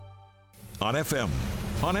on FM,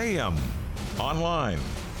 on AM, online,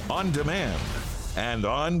 on demand, and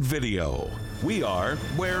on video. We are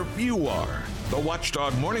where you are. The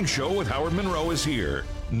Watchdog Morning Show with Howard Monroe is here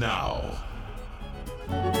now.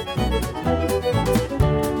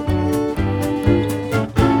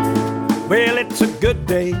 Well, it's a good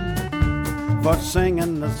day for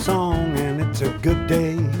singing the song, and it's a good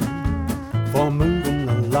day for moving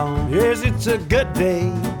along. Yes, it's a good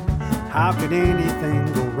day. How could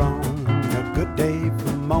anything go wrong? A good day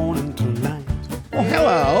from morning to night. Well,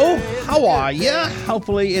 hello. How are you?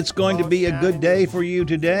 Hopefully it's going to be a good day for you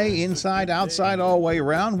today, inside, outside, all the way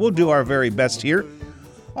around. We'll do our very best here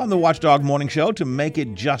on the Watchdog Morning Show to make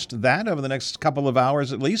it just that over the next couple of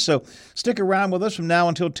hours at least. So stick around with us from now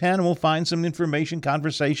until 10, and we'll find some information,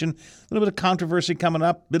 conversation, a little bit of controversy coming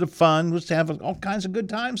up, a bit of fun. We'll just have all kinds of good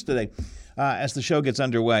times today as the show gets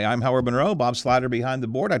underway. I'm Howard Monroe, Bob Slider behind the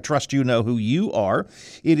board. I trust you know who you are.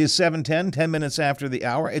 It is 7:10, 10 minutes after the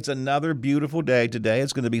hour. It's another beautiful day today.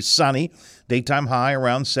 It's going to be sunny, daytime high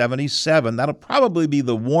around 77. That'll probably be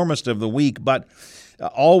the warmest of the week, but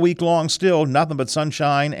all week long still, nothing but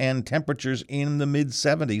sunshine and temperatures in the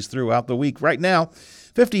mid-70s throughout the week. Right now,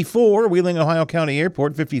 54, Wheeling, Ohio County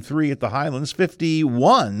Airport, 53 at the Highlands,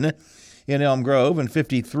 51 in Elm Grove, and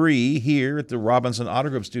 53 here at the Robinson Auto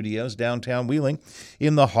Group Studios, downtown Wheeling,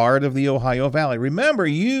 in the heart of the Ohio Valley. Remember,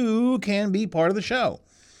 you can be part of the show.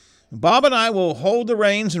 Bob and I will hold the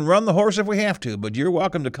reins and run the horse if we have to, but you're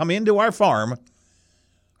welcome to come into our farm.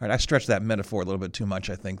 All right, I stretched that metaphor a little bit too much,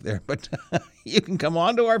 I think, there. But you can come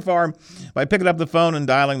onto our farm by picking up the phone and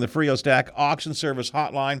dialing the Frio Stack Auction Service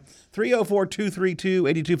hotline,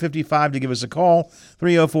 304-232-8255 to give us a call,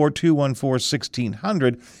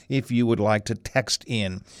 304-214-1600 if you would like to text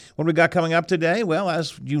in. What we got coming up today? Well,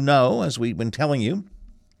 as you know, as we've been telling you,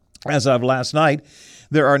 as of last night,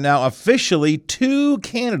 there are now officially two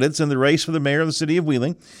candidates in the race for the mayor of the city of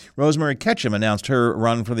Wheeling. Rosemary Ketchum announced her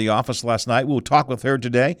run for the office last night. We'll talk with her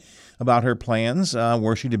today about her plans,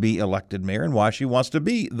 were she to be elected mayor, and why she wants to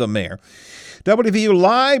be the mayor. WVU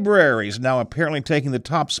Libraries now apparently taking the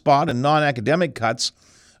top spot in non-academic cuts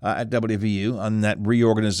at WVU on that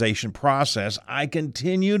reorganization process. I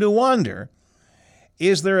continue to wonder,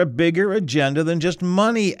 is there a bigger agenda than just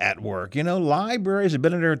money at work? You know, libraries have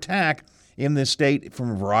been under attack in this state from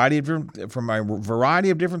a variety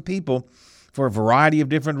of different people for a variety of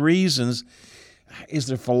different reasons. Is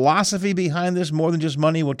there philosophy behind this more than just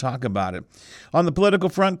money? We'll talk about it. On the political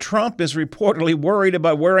front, Trump is reportedly worried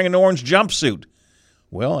about wearing an orange jumpsuit.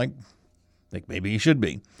 Well, I think maybe he should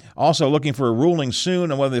be. Also looking for a ruling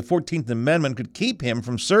soon on whether the 14th Amendment could keep him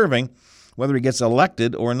from serving, whether he gets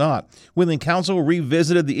elected or not. Wheeling Council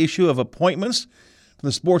revisited the issue of appointments to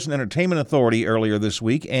the Sports and Entertainment Authority earlier this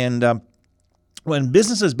week, and when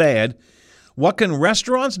business is bad, what can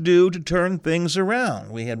restaurants do to turn things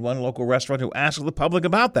around? We had one local restaurant who asked the public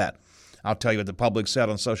about that. I'll tell you what the public said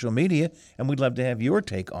on social media, and we'd love to have your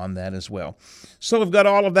take on that as well. So we've got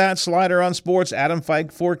all of that. Slider on sports, Adam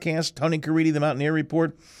Fike forecast, Tony Caridi, the Mountaineer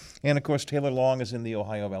Report, and, of course, Taylor Long is in the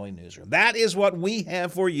Ohio Valley Newsroom. That is what we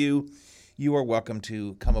have for you. You are welcome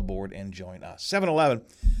to come aboard and join us. 7:11,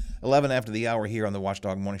 11 after the hour here on the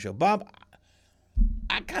Watchdog Morning Show. Bob,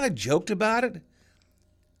 I kind of joked about it.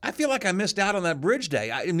 I feel like I missed out on that bridge day.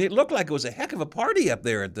 It looked like it was a heck of a party up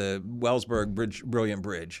there at the Wellsburg Brilliant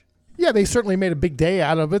Bridge. Yeah, they certainly made a big day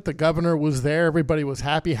out of it. The governor was there. Everybody was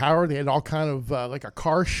happy. Howard, they had all kind of like a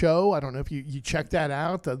car show. I don't know if you checked that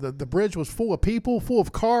out. The bridge was full of people, full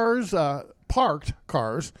of cars, parked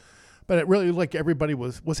cars. But it really looked like everybody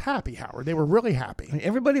was happy, Howard. They were really happy.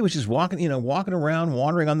 Everybody was just walking around,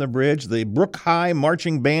 wandering on the bridge. The Brook High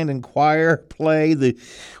Marching Band and Choir play. The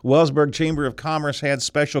Wellsburg Chamber of Commerce had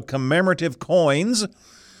special commemorative coins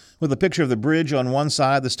with a picture of the bridge on one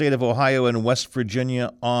side, the state of Ohio and West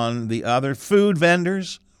Virginia on the other. Food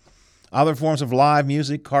vendors, other forms of live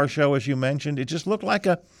music, car show, as you mentioned. It just looked like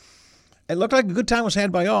a good time was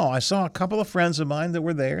had by all. I saw a couple of friends of mine that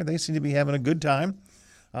were there. They seemed to be having a good time.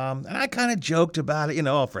 And I kind of joked about it,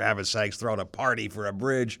 for heaven's sakes, throwing a party for a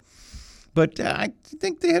bridge. But I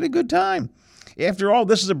think they had a good time. After all,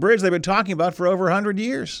 this is a bridge they've been talking about for over 100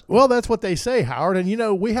 years. Well, that's what they say, Howard.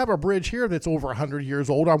 And, we have a bridge here that's over 100 years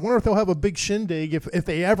old. I wonder if they'll have a big shindig if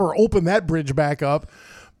they ever open that bridge back up.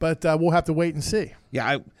 But we'll have to wait and see.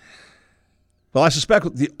 Yeah, Well, I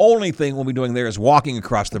suspect the only thing we'll be doing there is walking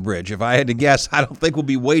across the bridge. If I had to guess, I don't think we'll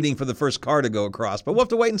be waiting for the first car to go across, but we'll have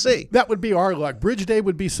to wait and see. That would be our luck. Bridge Day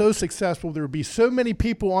would be so successful. There would be so many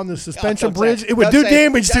people on the suspension bridge. It would do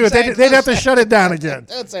damage to it. They'd have to shut it down again.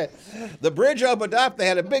 That's it. The bridge opened up. They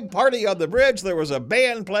had a big party on the bridge. There was a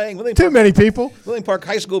band playing. Too many people. William Park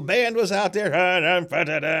High School band was out there.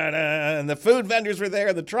 And the food vendors were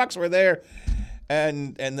there. The trucks were there.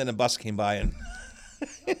 And then a bus came by and...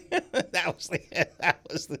 that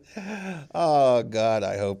was the oh God,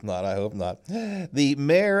 I hope not. The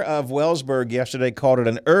mayor of Wellsburg yesterday called it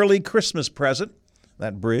an early Christmas present,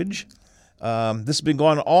 that bridge. This has been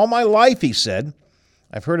going on all my life, he said.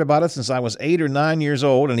 I've heard about it since I was 8 or 9 years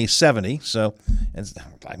old, and he's 70, so it's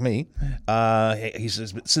like me. He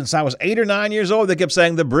says, since I was 8 or 9 years old, they kept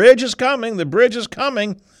saying, the bridge is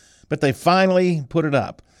coming, but they finally put it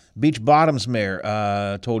up. Beach Bottom's mayor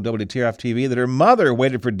told WTRF-TV that her mother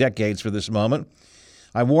waited for decades for this moment.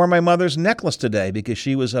 I wore my mother's necklace today because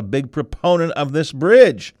she was a big proponent of this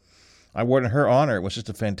bridge. I wore it in her honor. It was just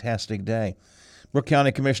a fantastic day. Brooke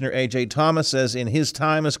County Commissioner A.J. Thomas says in his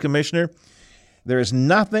time as commissioner, there is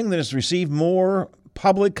nothing that has received more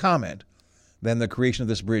public comment than the creation of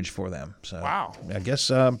this bridge for them. So, wow. I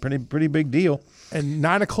guess pretty big deal. And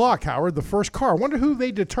 9 o'clock, Howard, the first car. I wonder who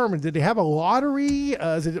they determined. Did they have a lottery?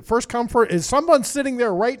 Is it first come first? Is someone sitting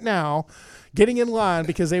there right now getting in line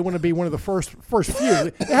because they want to be one of the first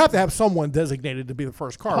few? They have to have someone designated to be the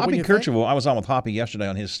first car. Hoppy Kirchhoff, I was on with Hoppy yesterday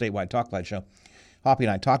on his statewide Talklight show. Hoppy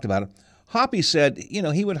and I talked about it. Hoppy said,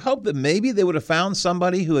 he would hope that maybe they would have found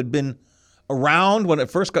somebody who had been around when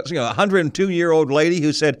it first got, a 102-year-old lady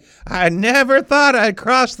who said, I never thought I'd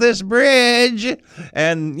cross this bridge.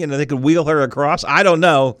 And, they could wheel her across. I don't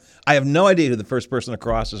know. I have no idea who the first person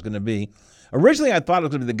across is going to be. Originally, I thought it was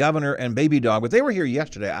going to be the governor and Baby Dog, but they were here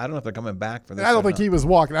yesterday. I don't know if they're coming back for this. I don't think he was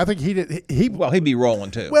walking. I think he did. Well, he'd be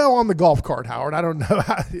rolling, too. Well, on the golf cart, Howard. I don't know.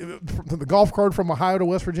 The golf cart from Ohio to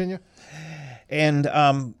West Virginia. And,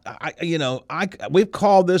 we've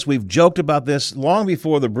called this, we've joked about this long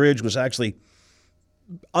before the bridge was actually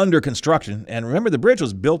under construction. And remember, the bridge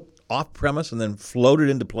was built off premise and then floated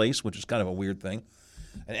into place, which is kind of a weird thing.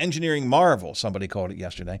 An engineering marvel, somebody called it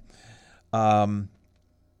yesterday. Long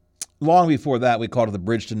before that, we called it the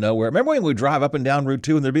bridge to nowhere. Remember when we would drive up and down Route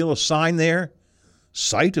 2 and there'd be a little sign there?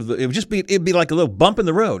 It'd be like a little bump in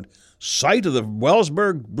the road. Site of the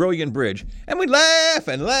Wellsburg Brilliant Bridge. And we'd laugh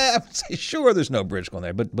and say, sure, there's no bridge going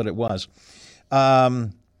there, but it was.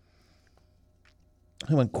 I'm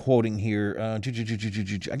quoting here. I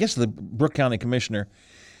guess the Brooke County Commissioner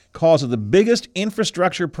calls it the biggest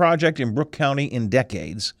infrastructure project in Brooke County in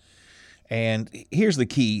decades. And here's the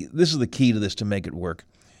key. This is the key to this to make it work.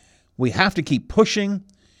 We have to keep pushing.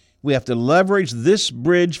 We have to leverage this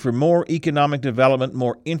bridge for more economic development,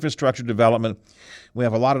 more infrastructure development. We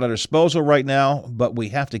have a lot at our disposal right now, but we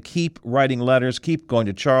have to keep writing letters, keep going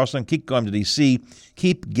to Charleston, keep going to D.C.,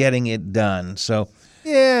 keep getting it done. So,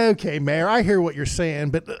 yeah, okay, Mayor, I hear what you're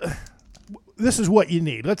saying, but this is what you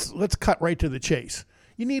need. Let's cut right to the chase.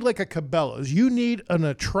 You need like a Cabela's. You need an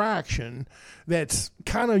attraction that's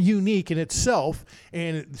kind of unique in itself,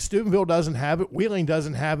 and Steubenville doesn't have it, Wheeling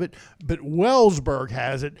doesn't have it, but Wellsburg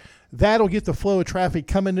has it. That'll get the flow of traffic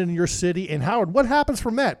coming into your city. And Howard, what happens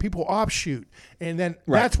from that? People offshoot, and then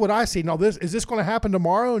That's what I see. Now, is this going to happen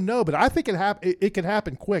tomorrow? No, but I think it can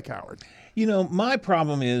happen quick, Howard. My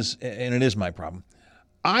problem is, and it is my problem,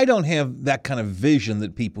 I don't have that kind of vision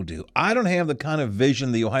that people do. I don't have the kind of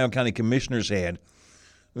vision the Ohio County Commissioners had,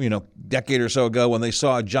 decade or so ago when they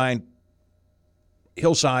saw a giant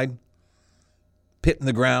hillside, pit in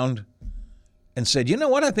the ground, and said, you know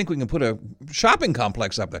what, I think we can put a shopping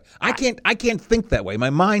complex up there. I can't think that way. My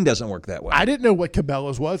mind doesn't work that way. I didn't know what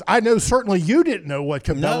Cabela's was. I know certainly you didn't know what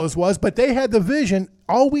Cabela's was, but they had the vision.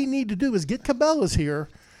 All we need to do is get Cabela's here,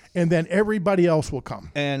 and then everybody else will come.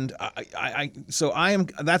 And that's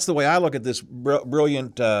the way I look at this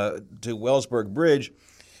brilliant to Wellsburg Bridge.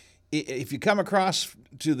 If you come across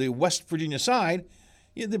to the West Virginia side,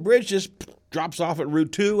 the bridge just drops off at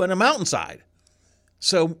Route 2 and a mountainside.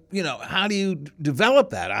 So, how do you develop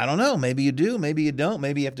that? I don't know. Maybe you do. Maybe you don't.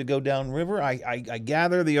 Maybe you have to go downriver. I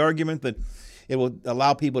gather the argument that it will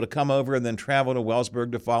allow people to come over and then travel to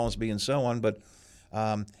Wellsburg to Follansbee and so on. But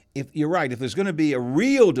if you're right, if there's going to be a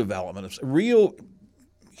real development, a real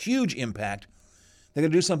huge impact, they're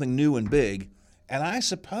going to do something new and big. And I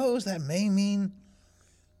suppose that may mean,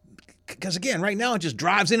 because again, right now it just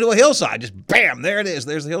drives into a hillside. Just bam, there it is.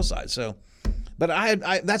 There's the hillside. So. But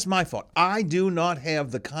that's my fault. I do not have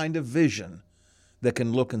the kind of vision that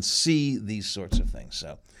can look and see these sorts of things.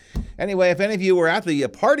 So anyway, if any of you were at the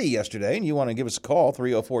party yesterday and you want to give us a call,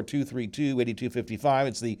 304-232-8255.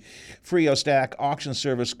 It's the Frio Stack Auction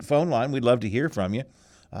Service phone line. We'd love to hear from you.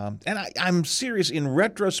 And I'm serious. In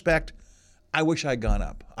retrospect, I wish I'd gone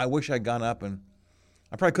up. And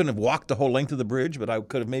I probably couldn't have walked the whole length of the bridge, but I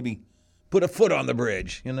could have maybe put a foot on the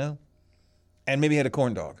bridge, and maybe had a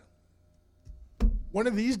corn dog. One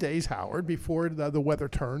of these days, Howard, before the weather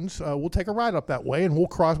turns, we'll take a ride up that way and we'll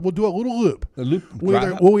do a little loop.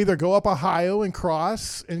 We'll either go up Ohio and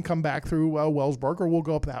cross and come back through Wellsburg, or we'll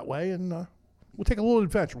go up that way and we'll take a little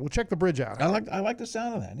adventure. We'll check the bridge out. I like the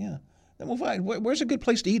sound of that, yeah. Then we'll find, where's a good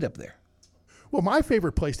place to eat up there? Well, my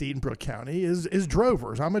favorite place to eat in Brooke County is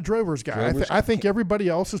Drover's. I'm a Drover's guy. Drover's. I think everybody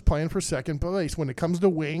else is playing for second place. When it comes to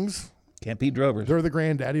wings, can't beat Drover's. They're the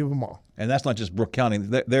granddaddy of them all. And that's not just Brooke County.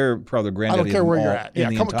 They're probably the granddaddy. I don't care where you're at.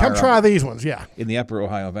 Yeah, come try these ones. Yeah, in the Upper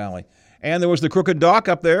Ohio Valley. And there was the Crooked Dock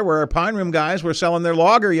up there where our Pine Room guys were selling their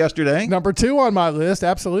lager yesterday. Number 2 on my list,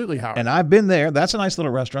 absolutely, Howard. And I've been there. That's a nice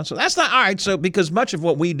little restaurant. So that's not all right. So because much of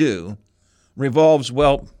what we do revolves,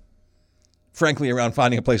 well, frankly, around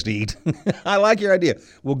finding a place to eat. I like your idea.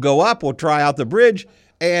 We'll go up, we'll try out the bridge,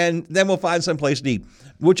 and then we'll find some place to eat,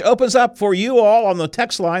 which opens up for you all on the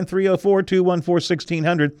text line,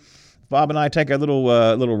 304-214-1600. Bob and I take our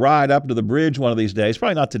little ride up to the bridge one of these days,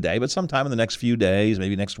 probably not today, but sometime in the next few days,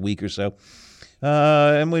 maybe next week or so.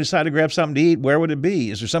 And we decide to grab something to eat. Where would it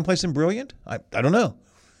be? Is there someplace in Brilliant? I don't know.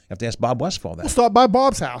 You have to ask Bob Westfall that. We'll stop by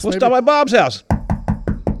Bob's house. We'll stop by Bob's house.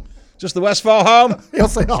 Just the Westfall home? He'll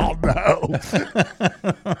say, oh, no.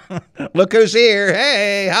 Look who's here.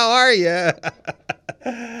 Hey, how are you?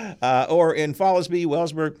 Or in Fallsby,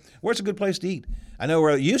 Wellsburg. Where's a good place to eat? I know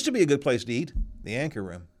where it used to be a good place to eat, the Anchor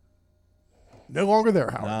Room. No longer there,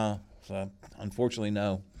 Howard. No, so unfortunately,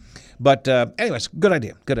 no. But anyways, good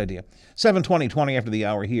idea. 7:20 after the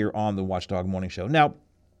hour here on the Watchdog Morning Show. Now,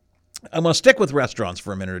 I'm going to stick with restaurants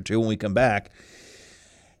for a minute or two when we come back.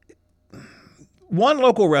 One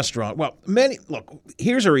local restaurant, look,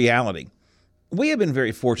 here's a reality. We have been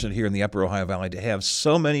very fortunate here in the Upper Ohio Valley to have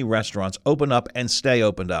so many restaurants open up and stay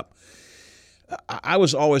opened up. I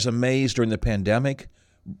was always amazed during the pandemic.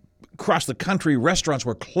 Across the country, restaurants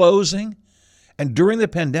were closing. And during the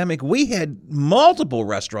pandemic, we had multiple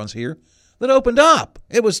restaurants here that opened up.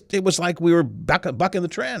 It was like we were bucking the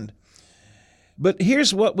trend. But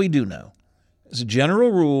here's what we do know. As a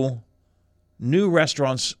general rule, new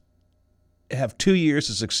restaurants have 2 years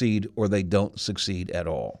to succeed or they don't succeed at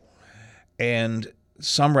all. And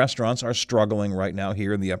some restaurants are struggling right now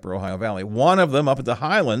here in the Upper Ohio Valley. One of them up at the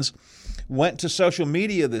Highlands went to social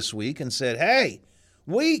media this week and said, hey,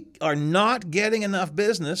 we are not getting enough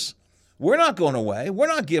business. We're not going away. We're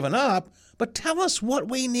not giving up. But tell us what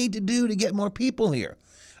we need to do to get more people here.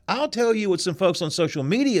 I'll tell you what some folks on social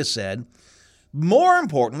media said. More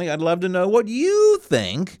importantly, I'd love to know what you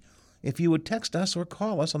think if you would text us or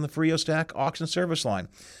call us on the Frio Stack Auction Service line.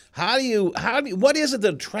 What is it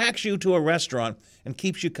that attracts you to a restaurant and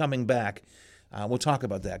keeps you coming back? We'll talk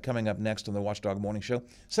about that coming up next on the Watchdog Morning Show.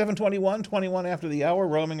 7:21 after the hour,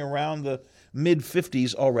 roaming around the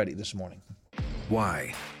mid-50s already this morning.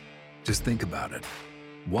 Why? Just think about it.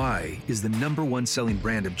 Why is the #1 selling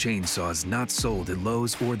brand of chainsaws not sold at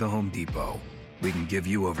Lowe's or the Home Depot? We can give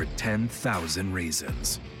you over 10,000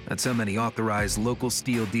 reasons. That's how many authorized local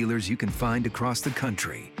steel dealers you can find across the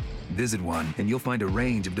country. Visit one and you'll find a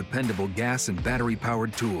range of dependable gas and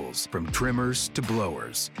battery-powered tools, from trimmers to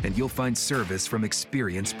blowers. And you'll find service from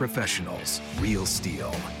experienced professionals. Real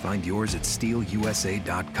STIHL. Find yours at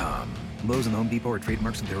stihlusa.com. Lowe's and Home Depot are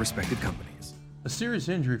trademarks of their respective companies. A serious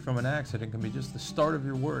injury from an accident can be just the start of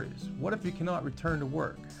your worries. What if you cannot return to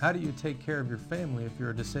work? How do you take care of your family if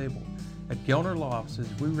you're disabled? At Gellner Law Offices,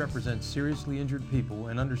 we represent seriously injured people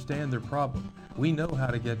and understand their problem. We know how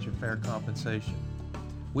to get you fair compensation.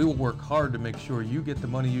 We will work hard to make sure you get the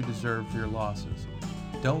money you deserve for your losses.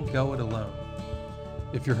 Don't go it alone.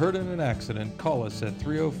 If you're hurt in an accident, call us at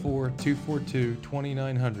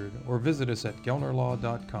 304-242-2900 or visit us at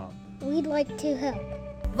gellnerlaw.com. We'd like to help.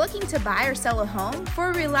 Looking to buy or sell a home?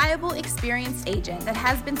 For a reliable, experienced agent that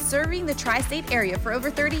has been serving the tri-state area for over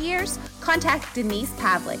 30 years, contact Denise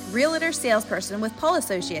Pavlik, Realtor Salesperson with Poll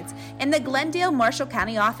Associates in the Glendale, Marshall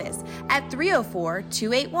County office at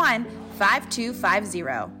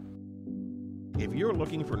 304-281-5250. If you're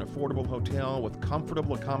looking for an affordable hotel with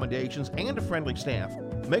comfortable accommodations and a friendly staff,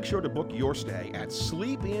 make sure to book your stay at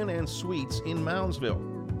Sleep Inn and Suites in Moundsville.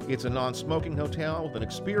 It's a non-smoking hotel with an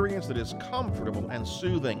experience that is comfortable and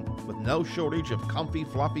soothing. With no shortage of comfy,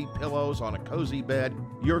 fluffy pillows on a cozy bed,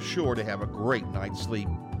 you're sure to have a great night's sleep.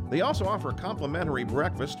 They also offer complimentary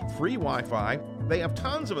breakfast, free Wi-Fi, They have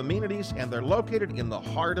tons of amenities, and they're located in the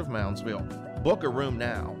heart of Moundsville. Book a room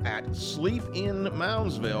now at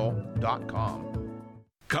sleepinmoundsville.com.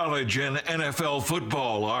 College and NFL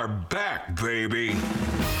football are back, baby.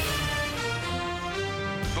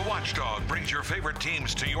 The Watchdog brings your favorite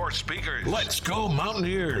teams to your speakers. Let's go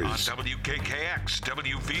Mountaineers! On WKKX,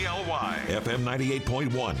 WVLY, FM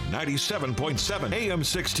 98.1, 97.7, AM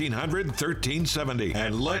 1600, 1370.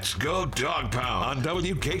 And let's go Dog Pound on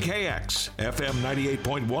WKKX, FM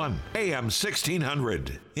 98.1, AM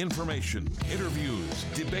 1600. Information, interviews,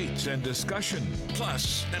 debates, and discussion,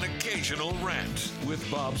 plus an occasional rant with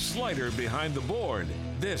Bob Slider behind the board.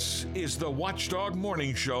 This is the Watchdog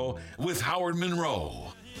Morning Show with Howard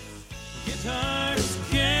Monroe. Guitars,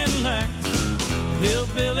 Cadillacs,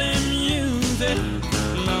 hillbilly music,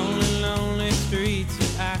 lonely, lonely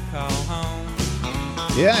streets I call home.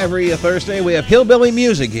 Yeah, every Thursday we have hillbilly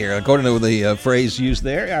music here, according to the phrase used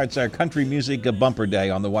there. It's our country music bumper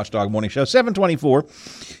day on the Watchdog Morning Show.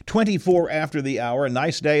 7:24, 24 after the hour. A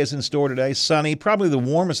nice day is in store today. Sunny, probably the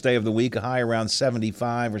warmest day of the week, a high around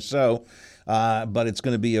 75 or so. But it's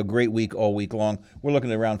going to be a great week all week long. We're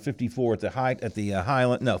looking at around 54 at the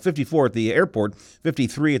Highland. No, 54 at the airport,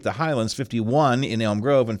 53 at the Highlands, 51 in Elm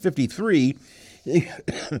Grove, and 53.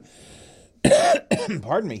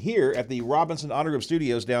 Pardon me, here at the Robinson Honor Group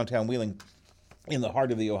Studios, downtown Wheeling, in the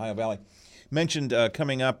heart of the Ohio Valley. Mentioned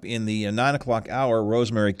coming up in the 9 o'clock hour,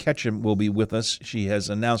 Rosemary Ketchum will be with us. She has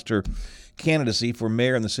announced her candidacy for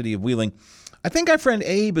mayor in the city of Wheeling. I think our friend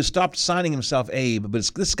Abe has stopped signing himself Abe, but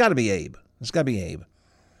this has got to be Abe. It's got to be Abe.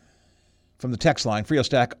 From the text line, Frio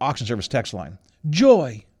Stack Auction Service text line.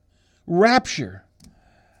 Joy, rapture,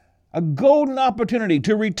 a golden opportunity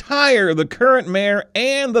to retire the current mayor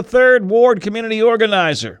and the 3rd Ward community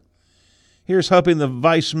organizer. Here's hoping the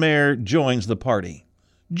vice mayor joins the party.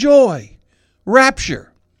 Joy,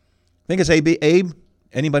 rapture. Think it's Abe?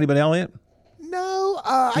 Anybody but Elliot? No,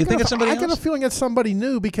 You think it's somebody I get else? a feeling it's somebody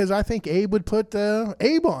new because I think Abe would put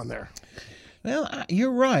Abe on there. Well,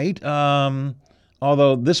 you're right.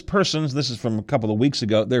 Although this is from a couple of weeks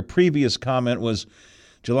ago, their previous comment was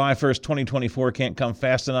July 1st, 2024 can't come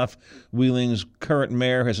fast enough. Wheeling's current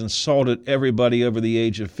mayor has insulted everybody over the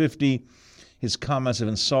age of 50. His comments have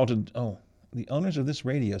insulted, the owners of this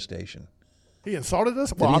radio station. He insulted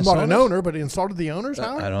us? Did Well, he I'm not insult an us? owner, but he insulted the owners,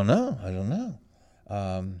 Howard? I don't know.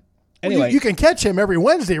 Well, Anyway, you can catch him every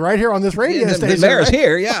Wednesday right here on this radio the station. mayor's right?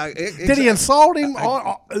 here, yeah. Did he insult him on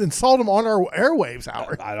our airwaves,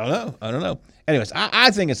 Howard? I don't know. Anyways, I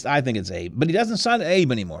think it's Abe, but he doesn't sound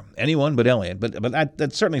Abe anymore. Anyone but Elliot, but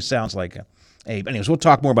that certainly sounds like Abe. Anyways, we'll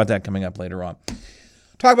talk more about that coming up later on.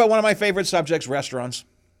 Talk about one of my favorite subjects: restaurants.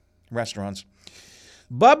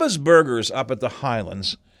 Bubba's Burgers up at the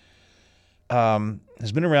Highlands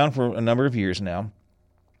has been around for a number of years now,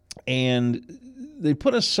 and they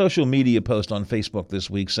put a social media post on Facebook this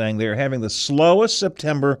week saying they're having the slowest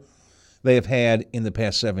September they have had in the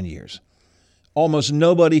past 7 years. Almost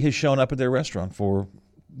nobody has shown up at their restaurant for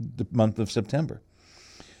the month of September.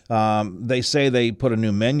 They say they put a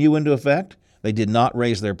new menu into effect. They did not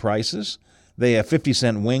raise their prices. They have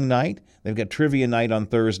 50-cent wing night. They've got trivia night on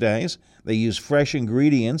Thursdays. They use fresh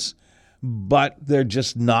ingredients, but they're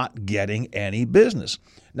just not getting any business.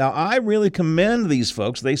 Now, I really commend these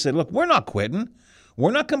folks. They said, look, we're not quitting.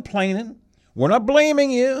 We're not complaining. We're not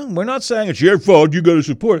blaming you. We're not saying it's your fault, you got to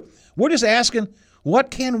support it. We're just asking, what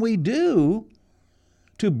can we do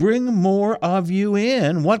to bring more of you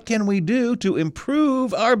in? What can we do to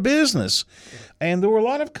improve our business? And there were a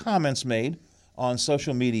lot of comments made on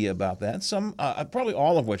social media about that, some, probably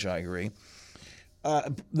all of which I agree.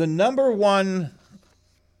 The number one,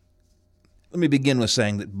 let me begin with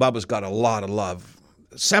saying that Bubba's got a lot of love.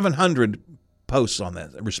 700 posts on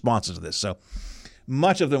that, responses to this. So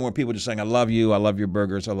much of them were people just saying, I love you, I love your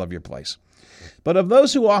burgers, I love your place. But of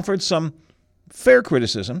those who offered some fair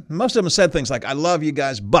criticism, most of them said things like, I love you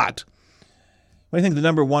guys, but what do you think the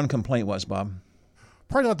number one complaint was, Bob?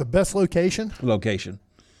 Probably not the best location. Location.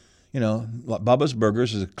 You know, Bubba's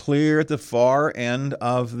Burgers is clear at the far end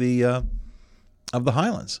of the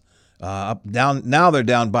Highlands. Now they're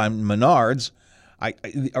down by Menards.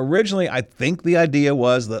 Originally, I think the idea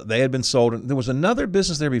was that they had been sold. There was another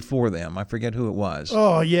business there before them. I forget who it was.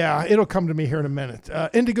 Oh, yeah. It'll come to me here in a minute.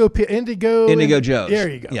 Indigo Joe's. There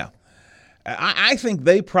you go. Yeah. I think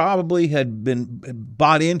they probably had been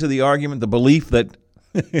bought into the argument, the belief that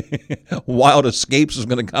Wild Escapes was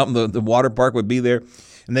going to come, the water park would be there,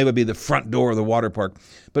 and they would be the front door of the water park.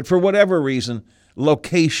 But for whatever reason,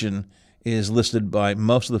 location is listed by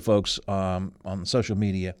most of the folks on social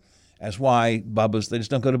media as why Bubba's, they just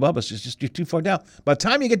don't go to Bubba's. It's just, you're too far down. By the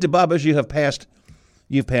time you get to Bubba's, you have passed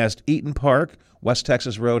You've passed Eaton Park, West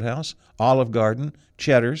Texas Roadhouse, Olive Garden,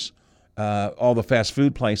 Cheddar's, all the fast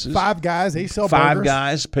food places. Five Guys, they sell Five burgers.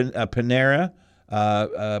 Guys, Panera,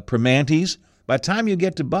 Primanti's. By the time you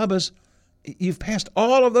get to Bubba's, you've passed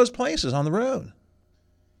all of those places on the road.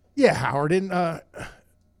 Yeah, Howard. And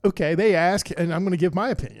okay, they ask, and I'm going to give my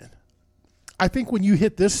opinion. I think when you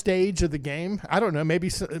hit this stage of the game, I don't know, maybe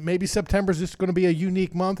September's just going to be a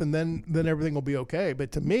unique month, and then everything will be okay.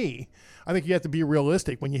 But to me, I think you have to be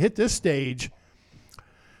realistic. When you hit this stage,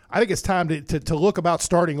 I think it's time to look about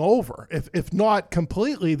starting over. If not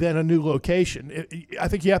completely, then a new location. I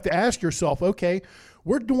think you have to ask yourself, okay,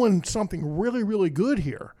 we're doing something really, really good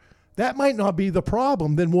here. That might not be the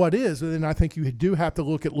problem. Then what is? And then I think you do have to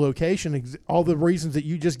look at location, all the reasons that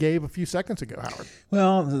you just gave a few seconds ago, Howard.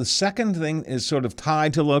 Well, the second thing is sort of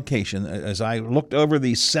tied to location. As I looked over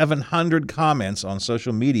the 700 comments on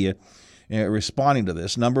social media responding to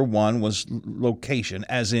this, number one was location,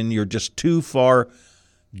 as in you're just too far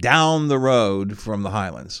down the road from the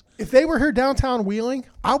Highlands. If they were here downtown Wheeling,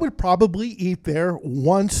 I would probably eat there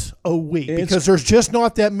once a week because there's just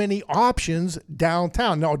not that many options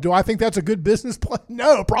downtown. Now, do I think that's a good business plan?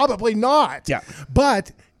 No, probably not. Yeah.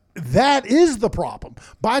 But that is the problem.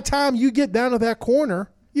 By the time you get down to that corner,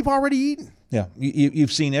 you've already eaten. Yeah,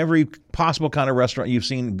 you've seen every possible kind of restaurant. You've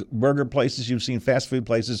seen burger places. You've seen fast food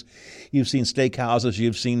places. You've seen steakhouses.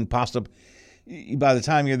 You've seen pasta. By the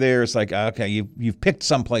time you're there, it's like, okay, you've picked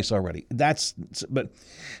someplace already. But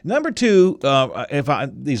number two,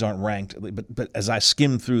 these aren't ranked, but as I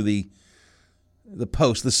skim through the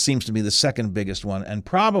post, this seems to be the second biggest one, and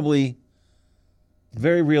probably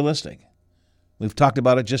very realistic. We've talked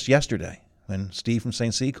about it just yesterday when Steve from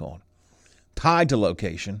St. C called. Tied to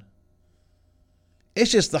location.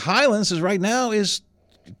 It's just the Highlands right now is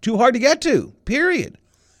too hard to get to, period.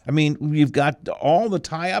 I mean, you've got all the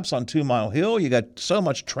tie-ups on 2 Mile Hill. You got so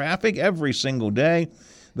much traffic every single day.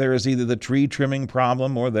 There is either the tree trimming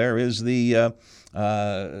problem or there is the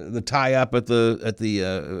tie-up at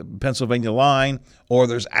the Pennsylvania line, or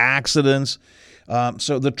there's accidents.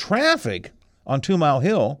 So the traffic on 2 Mile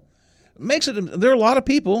Hill makes it. There are a lot of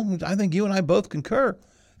people, I think you and I both concur,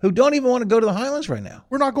 who don't even want to go to the Highlands right now.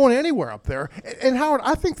 We're not going anywhere up there. And Howard,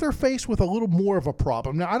 I think they're faced with a little more of a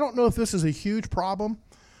problem. Now, I don't know if this is a huge problem,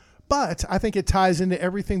 but I think it ties into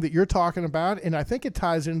everything that you're talking about, and I think it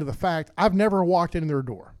ties into the fact I've never walked in their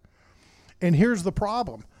door. And here's the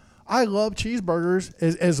problem. I love cheeseburgers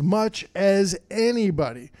as much as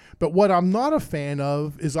anybody, but what I'm not a fan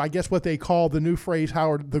of is, I guess, what they call the new phrase,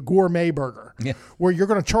 Howard, the gourmet burger, where you're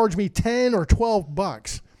going to charge me $10 or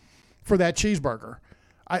 $12 for that cheeseburger.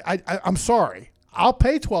 I'm sorry. I'll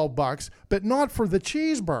pay $12, but not for the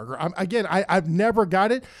cheeseburger. I've never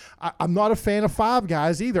got it. I'm not a fan of Five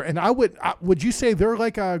Guys either. And would you say they're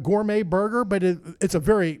like a gourmet burger? But it's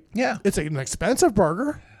it's an expensive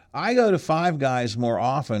burger. I go to Five Guys more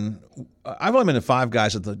often. I've only been to Five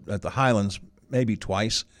Guys at the Highlands maybe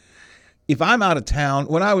twice. If I'm out of town,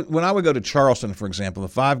 when I would go to Charleston, for example, the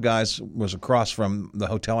Five Guys was across from the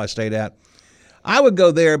hotel I stayed at. I would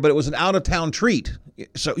go there, but it was an out-of-town treat.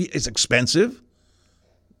 So it's expensive.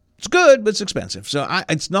 It's good, but it's expensive. So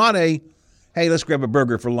it's not a, hey, let's grab a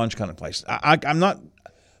burger for lunch kind of place. I'm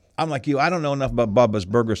like you. I don't know enough about Bubba's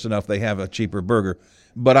Burgers to know if they have a cheaper burger.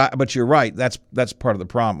 But you're right. That's part of the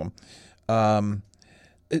problem.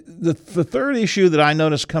 The third issue that I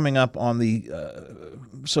noticed coming up on the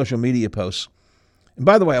social media posts, and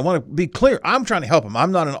by the way, I want to be clear. I'm trying to help them.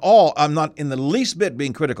 I'm not in the least bit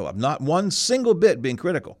being critical. I'm not one single bit being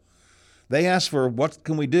critical. They asked for what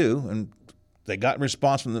can we do, and they got a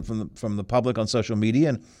response from the public on social media,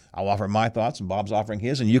 and I'll offer my thoughts, and Bob's offering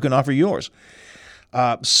his, and you can offer yours.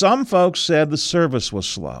 Some folks said the service was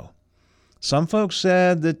slow. Some folks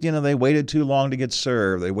said that, they waited too long to get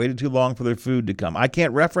served. They waited too long for their food to come. I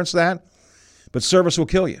can't reference that, but service will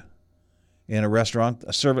kill you in a restaurant.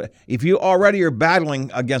 If you already are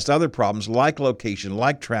battling against other problems like location,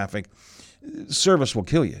 like traffic, service will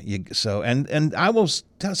kill you. And I will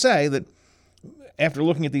say that after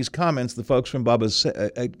looking at these comments, the folks from Bubba's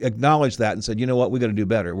acknowledged that and said, you know what, we got to do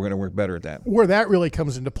better. We're going to work better at that. Where that really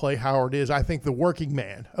comes into play, Howard, is I think the working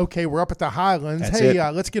man. Okay, we're up at the Highlands.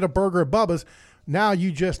 Let's get a burger at Bubba's. Now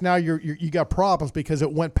you got problems because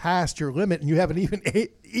it went past your limit and you haven't even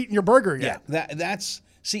eaten your burger yet. Yeah, that's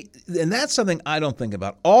something I don't think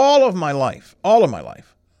about. All of my life,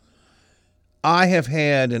 I have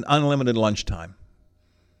had an unlimited lunchtime.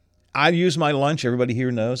 I use my lunch, everybody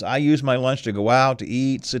here knows, I use my lunch to go out, to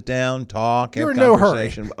eat, sit down, talk, have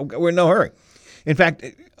conversation. We're in no hurry. In fact,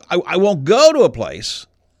 I won't go to a place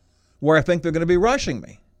where I think they're going to be rushing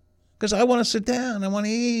me because I want to sit down, I want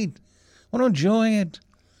to eat. I want to enjoy it.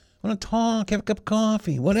 I want to talk, have a cup of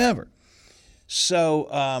coffee, whatever. So,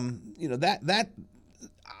 that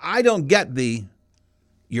I don't get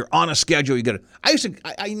you're on a schedule. You got to.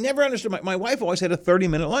 I never understood. My wife always had a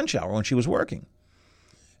 30-minute lunch hour when she was working,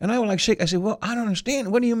 and I would shake. I said, "Well, I don't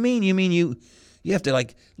understand. What do you mean? You mean you have to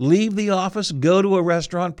leave the office, go to a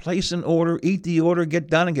restaurant, place an order, eat the order, get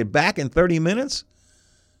done, and get back in 30 minutes?"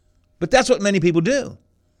 But that's what many people do.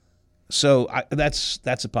 So that's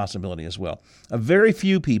a possibility as well. A very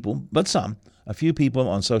few people, but a few people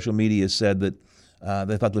on social media said that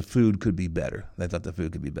they thought the food could be better.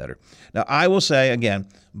 Now, I will say, again,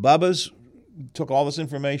 Bubba's took all this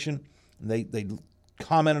information. They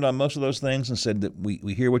commented on most of those things and said that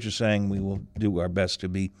we hear what you're saying. We will do our best to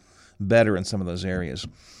be better in some of those areas.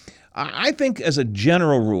 I think as a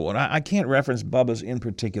general rule, and I can't reference Bubba's in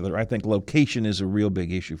particular, I think location is a real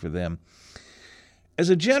big issue for them. As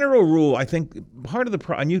a general rule, I think part of the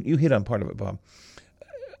problem, and you hit on part of it, Bob,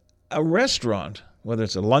 a restaurant, whether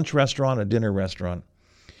it's a lunch restaurant, a dinner restaurant,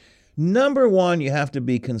 number one, you have to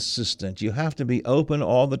be consistent. You have to be open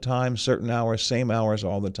all the time, certain hours, same hours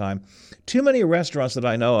all the time. Too many restaurants that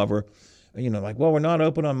I know of are, we're not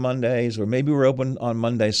open on Mondays, or maybe we're open on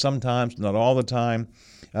Mondays sometimes, not all the time.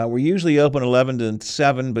 We're usually open 11 to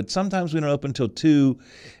 7, but sometimes we don't open until 2.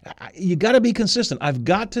 You got to be consistent. I've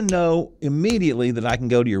got to know immediately that I can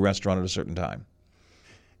go to your restaurant at a certain time.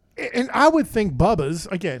 And I would think Bubba's,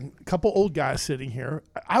 again, a couple old guys sitting here,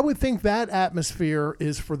 I would think that atmosphere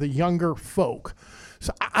is for the younger folk.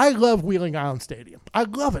 So I love Wheeling Island Stadium. I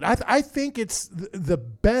love it. I think it's the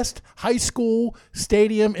best high school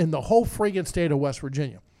stadium in the whole friggin' state of West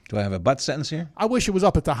Virginia. Do I have a butt sentence here? I wish it was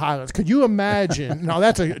up at the Highlands. Could you imagine? Now,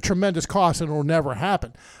 that's a tremendous cost and it will never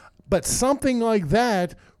happen. But something like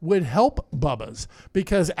that would help Bubba's,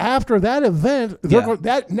 because after that event,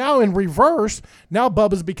 now in reverse, now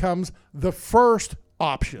Bubba's becomes the first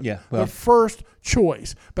option, the first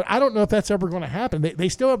choice. But I don't know if that's ever going to happen. They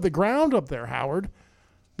still have the ground up there, Howard.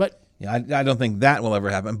 But I don't think that will ever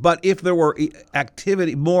happen. But if there were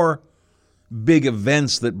more big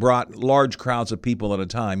events that brought large crowds of people at a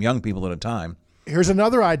time, young people at a time. Here's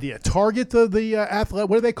another idea. Target the athlete.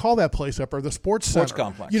 What do they call that place up there? The sports center.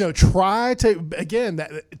 Complex. Try to, again,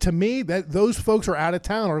 to me, that those folks are out of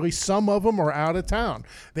town, or at least some of them are out of town.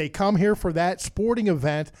 They come here for that sporting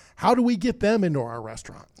event. How do we get them into our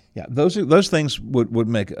restaurant? Yeah, those things would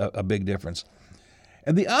make a big difference.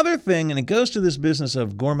 And the other thing, and it goes to this business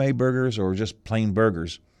of gourmet burgers or just plain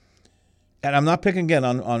burgers, and I'm not picking again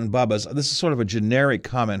on Bubba's. This is sort of a generic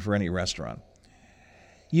comment for any restaurant.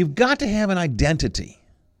 You've got to have an identity.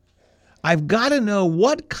 I've got to know,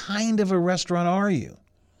 what kind of a restaurant are you?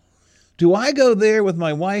 Do I go there with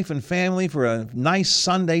my wife and family for a nice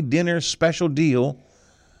Sunday dinner special deal,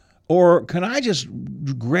 or can I just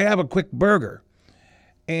grab a quick burger?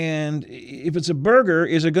 And if it's a burger,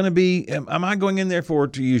 is it going to be, am I going in there for,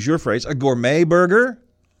 to use your phrase, a gourmet burger?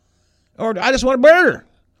 Or I just want a burger?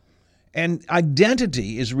 And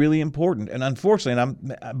identity is really important. And unfortunately,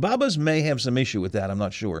 Bubba's may have some issue with that, I'm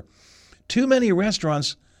not sure. Too many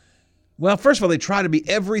restaurants, well, first of all, they try to be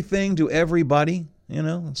everything to everybody,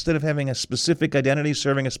 instead of having a specific identity,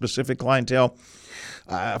 serving a specific clientele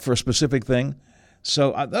for a specific thing.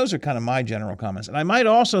 So those are kind of my general comments. And I might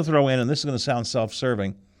also throw in, and this is going to sound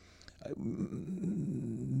self-serving,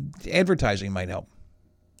 advertising might help.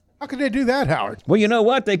 How could they do that, Howard? Well, you know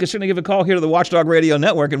what? They could certainly give a call here to the Watchdog Radio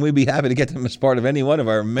Network, and we'd be happy to get them as part of any one of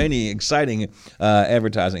our many exciting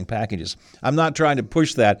advertising packages. I'm not trying to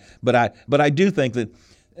push that, but I do think that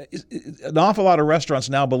an awful lot of restaurants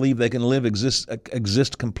now believe they can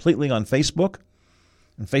exist completely on Facebook,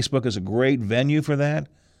 and Facebook is a great venue for that.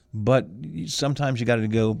 But sometimes you got to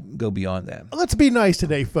go beyond that. Let's be nice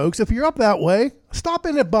today, folks. If you're up that way, stop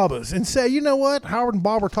in at Bubba's and say, you know what? Howard and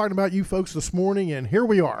Bob were talking about you folks this morning, and here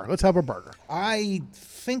we are. Let's have a burger. I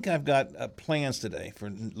think I've got plans today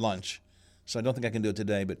for lunch, so I don't think I can do it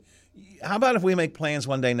today. But how about if we make plans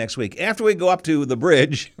one day next week? After we go up to the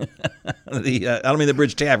bridge, I don't mean the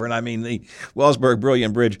Bridge Tavern, I mean the Wellsburg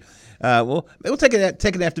Brilliant Bridge. We'll take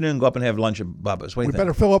an afternoon and go up and have lunch at Bubba's. What do you think?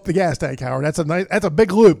 Better fill up the gas tank, Howard. That's a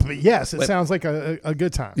big loop. But yes, it sounds like a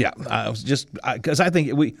good time. Yeah, because I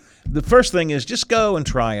think the first thing is just go and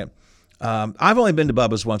try it. I've only been to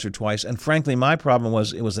Bubba's once or twice, and frankly, my problem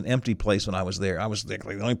was it was an empty place when I was there. I was like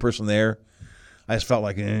the only person there. I just felt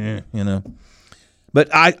like, But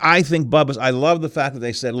I think Bubba's, I love the fact that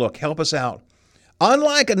they said, look, help us out.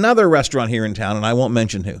 Unlike another restaurant here in town, and I won't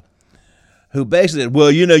mention who basically said,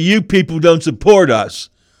 well, you people don't support us.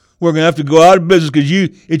 We're going to have to go out of business because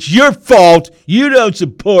it's your fault. You don't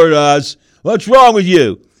support us. What's wrong with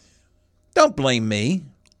you? Don't blame me.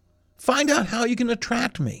 Find out how you can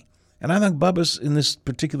attract me. And I think Bubba's, in this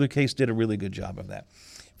particular case, did a really good job of that.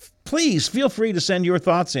 Please feel free to send your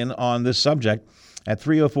thoughts in on this subject at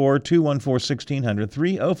 304-214-1600,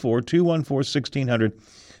 304-214-1600,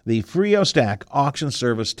 the Frio Stack Auction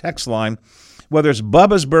Service text line. Whether it's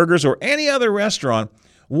Bubba's Burgers or any other restaurant,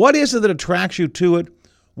 what is it that attracts you to it?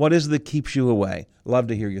 What is it that keeps you away? Love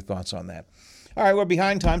to hear your thoughts on that. All right, we're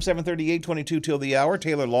behind time, 7:38, 22 till the hour.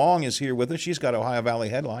 Taylor Long is here with us. She's got Ohio Valley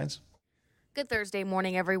headlines. Good Thursday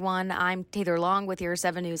morning, everyone. I'm Taylor Long with your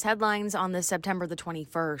 7 News headlines on this September the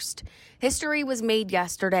 21st. History was made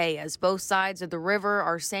yesterday as both sides of the river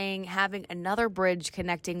are saying having another bridge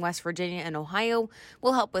connecting West Virginia and Ohio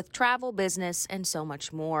will help with travel, business, and so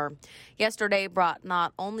much more. Yesterday brought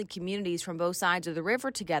not only communities from both sides of the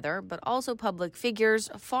river together, but also public figures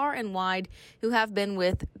far and wide who have been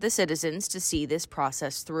with the citizens to see this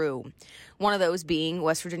process through. One of those being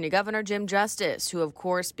West Virginia Governor Jim Justice, who of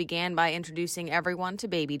course began by introducing everyone to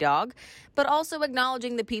Baby Dog, but also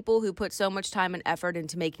acknowledging the people who put so much time and effort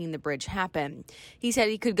into making the bridge happen. He said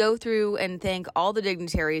he could go through and thank all the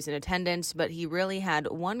dignitaries in attendance, but he really had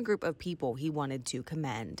one group of people he wanted to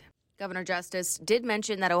commend. Governor Justice did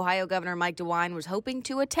mention that Ohio Governor Mike DeWine was hoping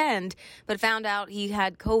to attend, but found out he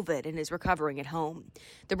had COVID and is recovering at home.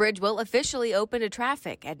 The bridge will officially open to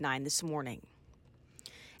traffic at 9 this morning.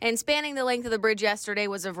 And spanning the length of the bridge yesterday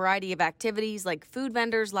was a variety of activities like food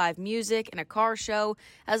vendors, live music, and a car show,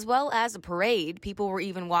 as well as a parade. People were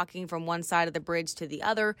even walking from one side of the bridge to the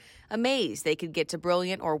other, amazed they could get to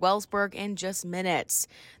Brilliant or Wellsburg in just minutes.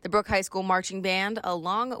 The Brook High School Marching Band,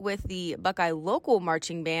 along with the Buckeye Local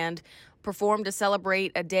Marching Band, performed to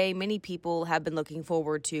celebrate a day many people have been looking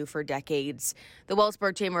forward to for decades. The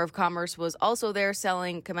Wellsburg Chamber of Commerce was also there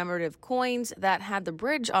selling commemorative coins that had the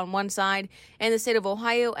bridge on one side and the state of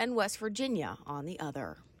Ohio and West Virginia on the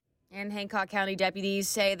other. And Hancock County deputies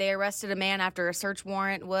say they arrested a man after a search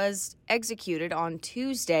warrant was executed on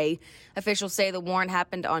Tuesday. Officials say the warrant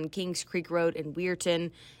happened on Kings Creek Road in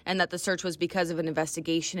Weirton and that the search was because of an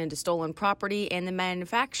investigation into stolen property and the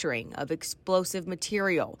manufacturing of explosive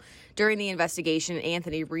material. During the investigation,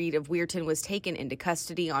 Anthony Reed of Weirton was taken into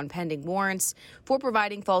custody on pending warrants for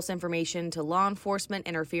providing false information to law enforcement,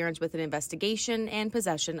 interference with an investigation, and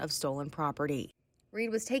possession of stolen property. Reed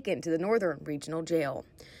was taken to the Northern Regional Jail.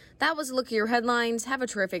 That was a look at your headlines. Have a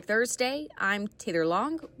terrific Thursday. I'm Taylor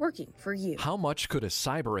Long, working for you. How much could a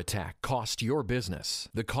cyber attack cost your business?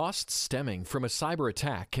 The costs stemming from a cyber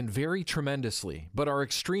attack can vary tremendously, but are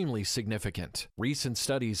extremely significant. Recent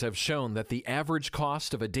studies have shown that the average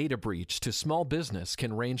cost of a data breach to small business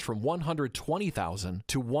can range from $120,000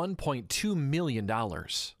 to $1.2 million.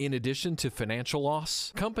 In addition to financial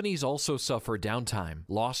loss, companies also suffer downtime,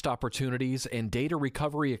 lost opportunities, and data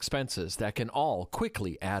recovery expenses that can all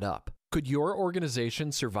quickly add up. Could your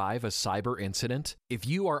organization survive a cyber incident? If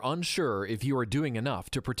you are unsure if you are doing enough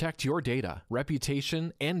to protect your data,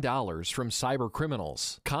 reputation, and dollars from cyber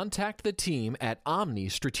criminals, contact the team at Omni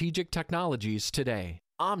Strategic Technologies today.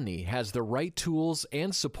 Omni has the right tools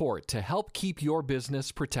and support to help keep your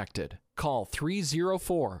business protected. Call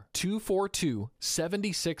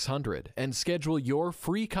 304-242-7600 and schedule your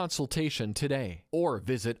free consultation today, or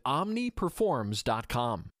visit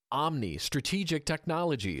omniperforms.com. Omni Strategic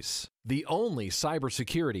Technologies, the only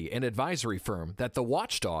cybersecurity and advisory firm that the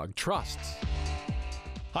Watchdog trusts.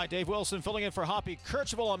 Hi, Dave Wilson filling in for Hoppy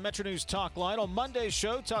Kercheval on Metro News Talk Line. On Monday's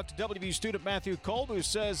show, talked to WVU student Matthew Kolb, who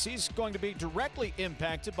says he's going to be directly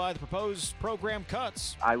impacted by the proposed program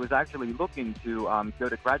cuts. I was actually looking to go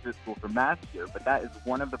to graduate school for math here, but that is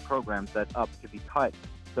one of the programs that's up to be cut.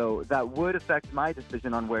 So that would affect my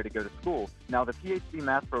decision on where to go to school. Now, the PhD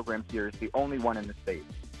math program here is the only one in the state.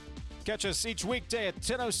 Catch us each weekday at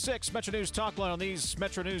 10:06 Metro News Talk Line on these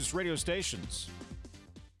Metro News radio stations.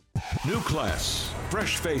 New class,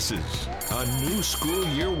 fresh faces. A new school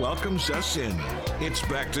year welcomes us in. It's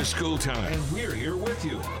back to school time, and we're here with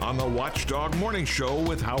you on the Watchdog Morning Show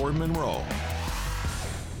with Howard Monroe.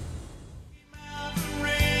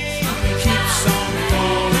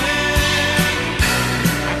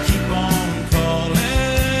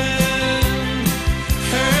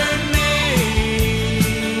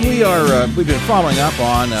 We've been following up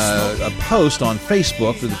on a post on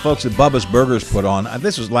Facebook that the folks at Bubba's Burgers put on.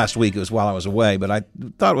 This was last week. It was while I was away, but I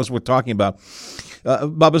thought it was worth talking about.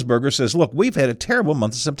 Bubba's Burgers says, look, we've had a terrible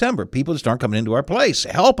month of September. People just aren't coming into our place.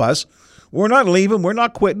 Help us. We're not leaving. We're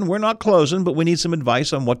not quitting. We're not closing, but we need some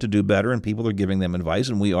advice on what to do better, and people are giving them advice,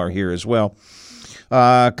 and we are here as well.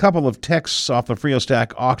 A couple of texts off the Frio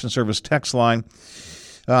Stack Auction Service text line.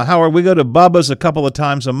 Howard, we go to Bubba's a couple of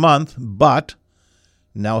times a month, but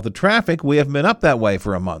Now with the traffic, we haven't been up that way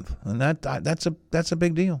for a month, and that's a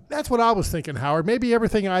big deal. That's what I was thinking, Howard. Maybe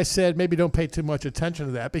everything I said, maybe don't pay too much attention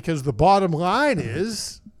to that, because the bottom line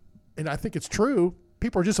is, and I think it's true,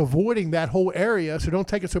 people are just avoiding that whole area, so don't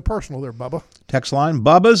take it so personal there, Bubba. Text line,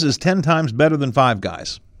 Bubba's is 10 times better than Five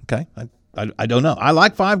Guys. Okay, I don't know. I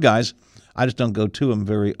like Five Guys. I just don't go to them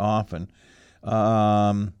very often.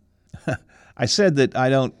 I said that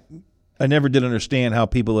I never did understand how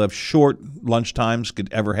people who have short lunch times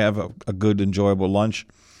could ever have a good, enjoyable lunch.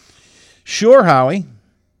 Sure, Howie.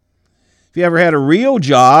 If you ever had a real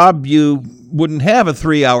job, you wouldn't have a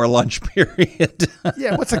 3-hour lunch period.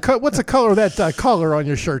 Yeah, what's the color of that color on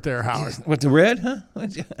your shirt there, Howard? What, the red? Huh?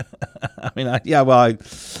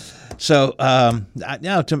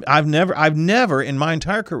 I've never in my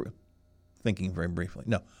entire career, thinking very briefly,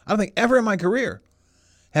 no, I don't think ever in my career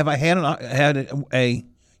have I had a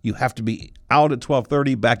you have to be out at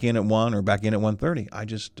 12:30, back in at 1, or back in at 1:30. I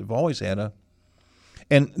just have always had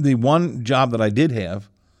and the one job that I did have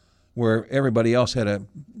where everybody else had a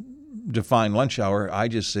defined lunch hour, I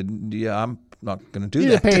just said, yeah, I'm not going to do that.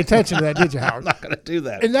 You didn't pay attention to that, did you, Howard? I'm not going to do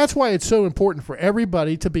that. And that's why it's so important for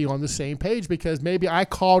everybody to be on the same page, because maybe I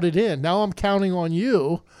called it in. Now I'm counting on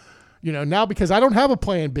you, now because I don't have a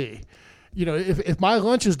plan B. If my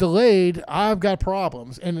lunch is delayed, I've got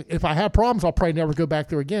problems. And if I have problems, I'll probably never go back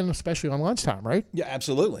there again, especially on lunchtime, right? Yeah,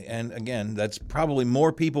 absolutely. And again, that's probably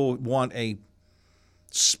more people want a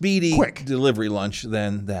speedy, quick delivery lunch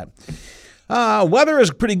than that. Weather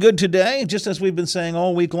is pretty good today, just as we've been saying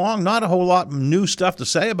all week long. Not a whole lot of new stuff to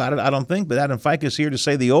say about it, I don't think, but Adam Fike is here to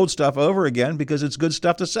say the old stuff over again because it's good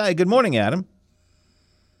stuff to say. Good morning, Adam.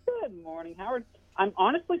 Good morning, Howard. I'm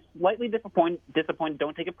honestly slightly disappointed.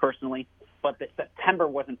 Don't take it personally, but that September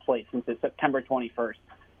wasn't played since it's September 21st.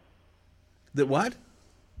 The what?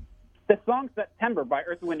 The song September by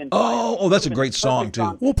Earth, Wind, and Fire. Oh, that's a great song,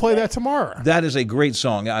 too. We'll play that tomorrow. That is a great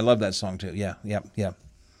song. I love that song, too. Yeah.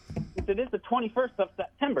 It is the 21st of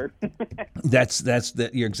September.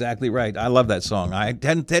 You're exactly right. I love that song. I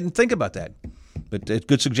didn't think about that, but it's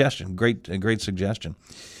good suggestion. Great suggestion.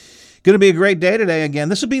 Going to be a great day today again.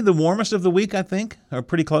 This will be the warmest of the week, I think, or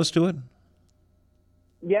pretty close to it.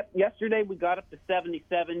 Yep. Yesterday we got up to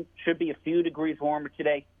 77. Should be a few degrees warmer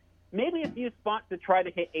today. Maybe a few spots to try to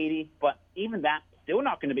hit 80, but even that, still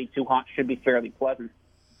not going to be too hot. Should be fairly pleasant.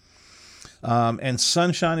 And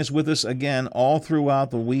sunshine is with us again all throughout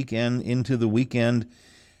the weekend, into the weekend,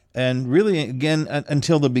 and really again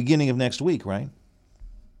until the beginning of next week, right?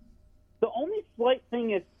 The only slight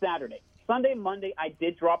thing is Saturday. Sunday, Monday, I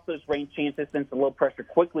did drop those rain chances since the low pressure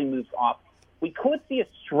quickly moves off. We could see a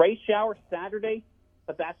stray shower Saturday,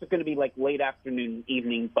 but that's going to be like late afternoon,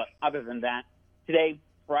 evening. But other than that, today,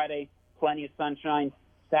 Friday, plenty of sunshine.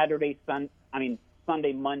 Saturday,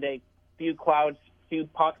 Sunday, Monday, few clouds, few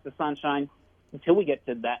pockets of sunshine until we get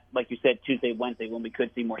to that, like you said, Tuesday, Wednesday, when we could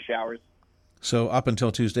see more showers. So up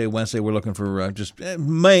until Tuesday, Wednesday, we're looking for just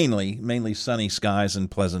mainly sunny skies and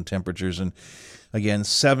pleasant temperatures. And again,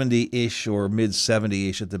 70-ish or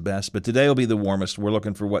mid-70-ish at the best. But today will be the warmest. We're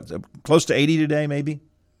looking for close to 80 today, maybe?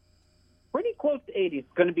 Pretty close to 80.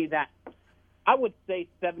 It's going to be that, I would say,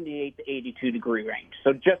 78 to 82 degree range.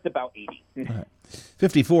 So just about 80. All right.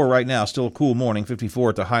 54 right now, still a cool morning. 54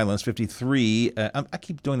 at the Highlands, 53. I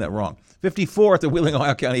keep doing that wrong. 54 at the Wheeling,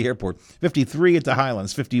 Ohio County Airport, 53 at the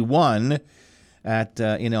Highlands, 51 at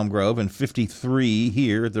in Elm Grove, and 53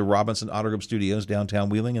 here at the Robinson Auto Group Studios, downtown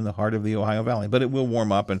Wheeling, in the heart of the Ohio Valley. But it will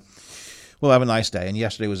warm up, and we'll have a nice day. And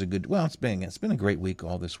yesterday was it's been a great week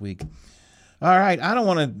all this week. All right, I don't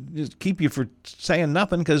want to just keep you for saying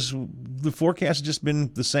nothing because the forecast has just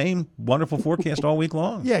been the same wonderful forecast all week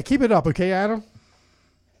long. Yeah, keep it up, okay, Adam?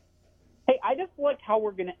 Hey, I just like how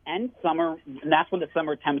we're going to end summer, and that's when the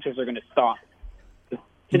summer temperatures are going to stop.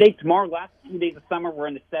 Today, tomorrow, last few days of summer, we're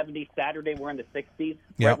in the 70s. Saturday, we're in the 60s,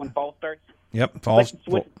 right when fall starts. Yep, fall.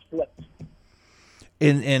 Flips.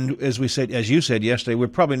 And as you said yesterday, we're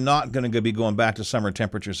probably not going to be going back to summer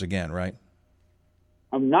temperatures again, right?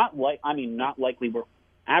 Not likely. We're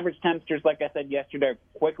average temperatures, like I said yesterday, are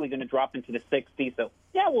quickly going to drop into the 60s. So,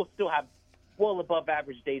 yeah, we'll still have well above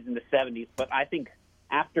average days in the 70s. But I think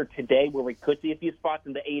after today, where we could see a few spots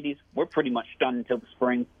in the 80s, we're pretty much done until the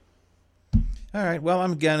spring. All right. Well,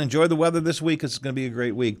 enjoy the weather this week. It's going to be a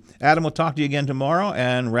great week. Adam, we'll talk to you again tomorrow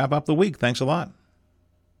and wrap up the week. Thanks a lot.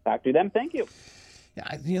 Talk to them. Thank you.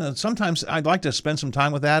 Yeah, sometimes I'd like to spend some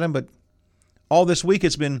time with Adam, but all this week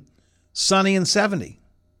it's been sunny and 70.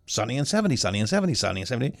 Sunny and 70, sunny and 70, sunny and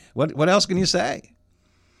 70. What else can you say?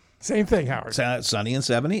 Same thing, Howard. Sunny and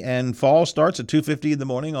 70, and fall starts at 2:50 in the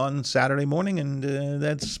morning on Saturday morning, and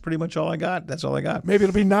that's pretty much all I got. That's all I got. Maybe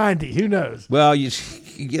it'll be 90. Who knows? Well, you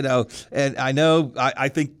know, and I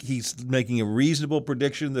think he's making a reasonable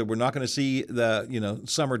prediction that we're not going to see the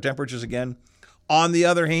summer temperatures again. On the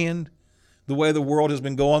other hand, the way the world has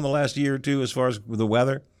been going the last year or two as far as the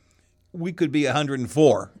weather, we could be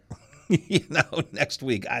 104, next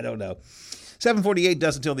week. I don't know. 7:48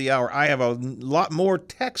 does until the hour. I have a lot more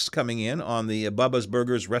texts coming in on the Bubba's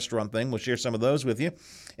Burgers restaurant thing. We'll share some of those with you.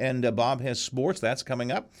 And Bob has sports. That's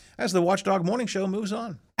coming up as the Watchdog Morning Show moves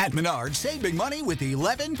on. At Menards, save big money with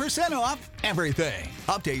 11% off everything.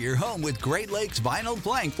 Update your home with Great Lakes vinyl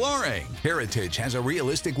plank flooring. Heritage has a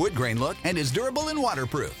realistic wood grain look and is durable and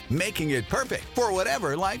waterproof, making it perfect for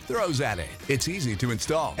whatever life throws at it. It's easy to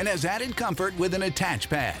install and has added comfort with an attached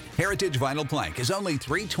pad. Heritage vinyl plank is only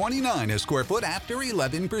 $329 a square foot after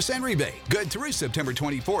 11% rebate. Good through September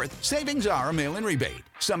 24th. Savings are a mail-in rebate.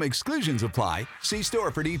 Some exclusions apply. See store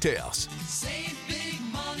for details. Save big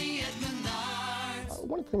money at Menards.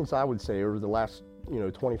 One of the things I would say over the last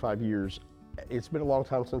 25 years, it's been a long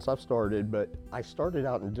time since I've started, but I started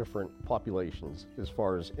out in different populations as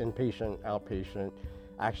far as inpatient, outpatient,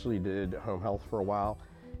 actually did home health for a while.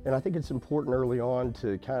 And I think it's important early on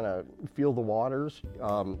to kind of feel the waters.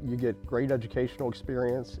 You get great educational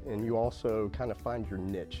experience, and you also kind of find your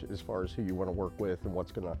niche as far as who you want to work with and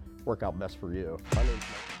what's going to work out best for you.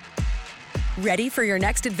 Ready for your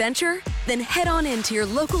next adventure? Then head on into your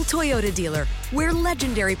local Toyota dealer, where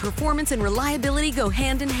legendary performance and reliability go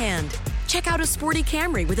hand in hand. Check out a sporty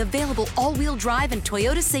Camry with available all-wheel drive and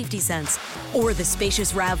Toyota Safety Sense, or the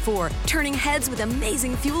spacious RAV4, turning heads with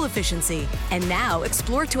amazing fuel efficiency. And now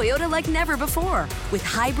explore Toyota like never before, with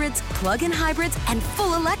hybrids, plug-in hybrids, and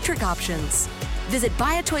full electric options. Visit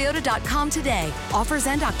buyatoyota.com today. Offers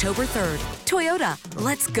end October 3rd. Toyota,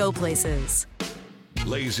 let's go places.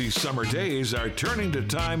 Lazy summer days are turning to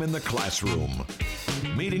time in the classroom,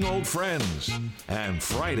 meeting old friends, and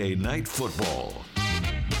Friday night football.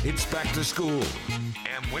 It's back to school,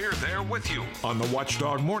 and we're there with you on the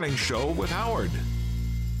Watchdog Morning Show with Howard.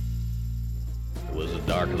 It was the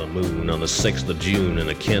dark of the moon on the 6th of June in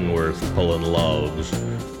a Kenworth pulling logs.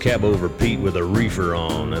 Cab over Pete with a reefer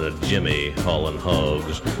on and a Jimmy hauling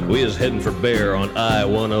hogs. We is heading for Bear on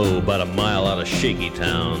I-10 about a mile out of Shaky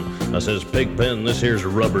Town. I says, Pigpen, this here's a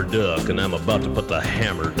rubber duck, and I'm about to put the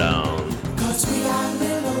hammer down. 'Cause we got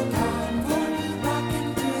little convoy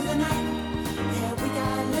rocking through the night. Yeah, we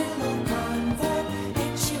got little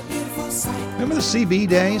convoy. It's your beautiful sight. Remember the CB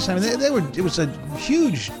days? I mean, they were. It was a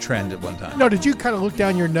huge trend at one time. No, did you kind of look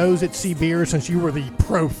down your nose at CB since you were the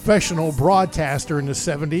professional broadcaster in the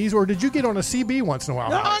 70s, or did you get on a CB once in a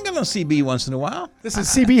while? No, I get on CB once in a while. This is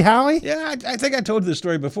CB Howie? Yeah, I think I told you this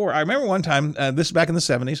story before. I remember one time, this is back in the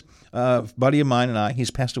 70s, a buddy of mine and I,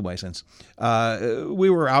 he's passed away since,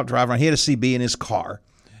 we were out driving around. He had a CB in his car,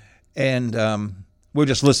 and we were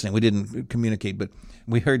just listening. We didn't communicate, but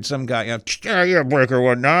we heard some guy, yeah,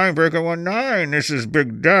 Breaker 19, this is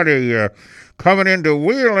Big Daddy coming into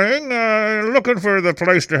Wheeling, looking for the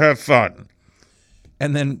place to have fun.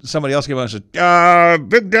 And then somebody else came on and said,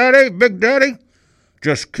 Big Daddy,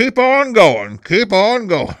 just keep on going.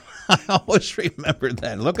 I always remember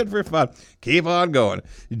that. Looking for fun. Keep on going.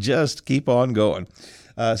 Just keep on going.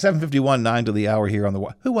 7:51, 9 to the hour here on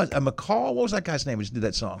the... Who was McCall? What was that guy's name who did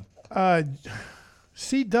that song?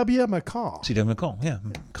 C.W. McCall. C.W. McCall, yeah.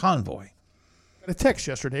 Convoy. A text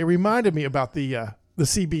yesterday reminded me about the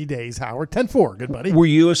CB days, Howard. 10-4, good buddy. Were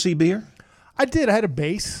you a CB'er? I did. I had a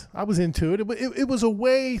bass. I was into it. It was a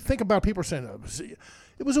way, think about people saying,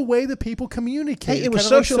 it was a way that people communicated. It was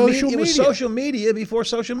social media. It was social media before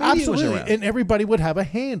social media was around. And everybody would have a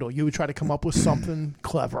handle. You would try to come up with something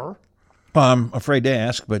clever. I'm afraid to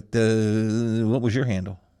ask, but what was your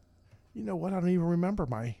handle? You know what? I don't even remember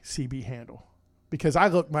my CB handle. Because I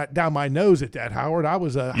looked down my nose at that, Howard. I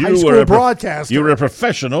was a high school broadcaster. You were a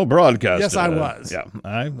professional broadcaster. Yes, I was. Yeah,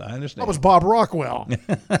 I understand. I was Bob Rockwell.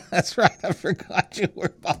 That's right. I forgot you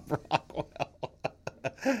were Bob Rockwell.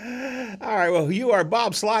 All right, well, you are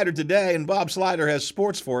Bob Slider today, and Bob Slider has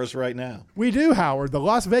sports for us right now. We do, Howard. The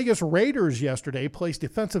Las Vegas Raiders yesterday placed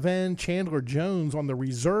defensive end Chandler Jones on the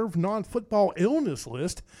reserve non-football illness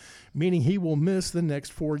list, meaning he will miss the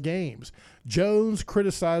next 4 games. Jones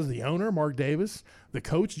criticized the owner, Mark Davis, the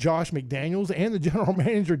coach, Josh McDaniels, and the general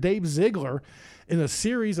manager, Dave Ziegler, in a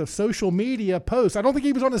series of social media posts. I don't think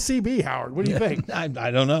he was on a CB, Howard. What do you think? I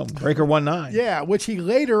don't know. Breaker 19. Yeah, which he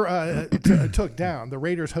later took down. The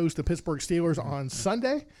Raiders host the Pittsburgh Steelers on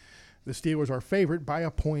Sunday. The Steelers are favored by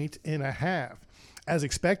 1.5 points. As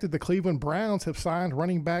expected, the Cleveland Browns have signed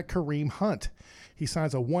running back Kareem Hunt. He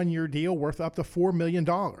signs a 1-year deal worth up to $4 million.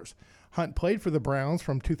 Hunt played for the Browns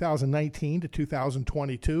from 2019 to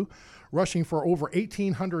 2022, rushing for over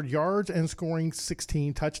 1,800 yards and scoring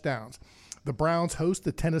 16 touchdowns. The Browns host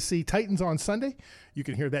the Tennessee Titans on Sunday. You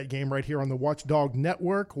can hear that game right here on the Watchdog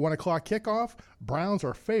Network. 1 o'clock kickoff. Browns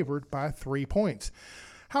are favored by 3 points.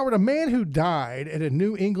 Howard, a man who died at a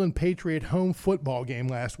New England Patriot home football game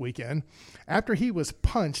last weekend after he was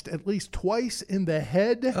punched at least twice in the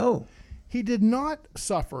head. Oh. He did not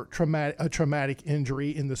suffer a traumatic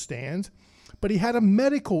injury in the stands, but he had a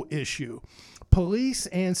medical issue. Police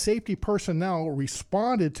and safety personnel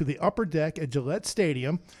responded to the upper deck at Gillette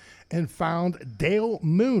Stadium and found Dale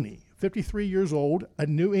Mooney, 53 years old, a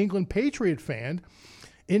New England Patriot fan,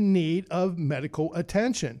 in need of medical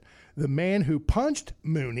attention. The man who punched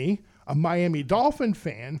Mooney, a Miami Dolphin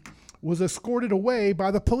fan, was escorted away by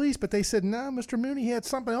the police, but they said, no, Mr. Mooney, he had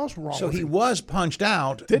something else wrong So with he him. was punched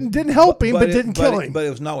out. Didn't help him, but didn't kill him. But it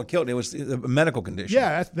was not what killed him. It was a medical condition.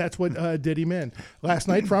 Yeah, that's what did him in. Last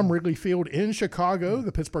night from Wrigley Field in Chicago,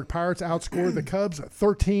 the Pittsburgh Pirates outscored the Cubs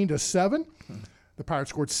 13-7. The Pirates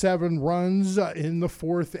scored 7 runs in the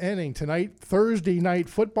 4th inning. Tonight, Thursday night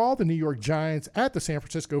football, the New York Giants at the San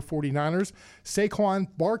Francisco 49ers. Saquon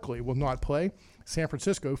Barkley will not play. San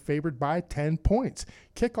Francisco favored by 10 points.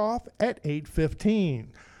 Kickoff at 8:15.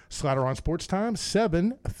 Slatter on Sports Time,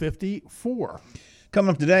 7:54. Coming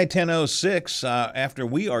up today, 10:06. After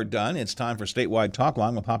we are done, it's time for Statewide Talk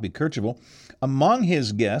Line with Hoppy Kercheval. Among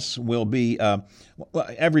his guests will be,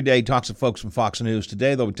 every day talks to folks from Fox News.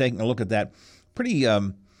 Today, they'll be taking a look at that pretty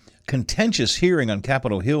contentious hearing on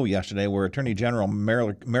Capitol Hill yesterday where Attorney General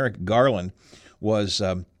Merrick Garland was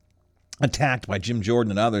attacked by Jim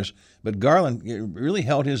Jordan and others. But Garland really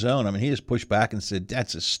held his own. I mean, he just pushed back and said,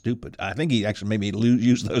 that's just stupid. I think he actually maybe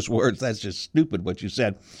used those words. That's just stupid what you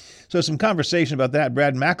said. So some conversation about that.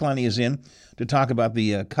 Brad McElhenney is in to talk about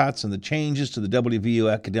the cuts and the changes to the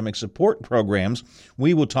WVU academic support programs.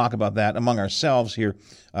 We will talk about that among ourselves here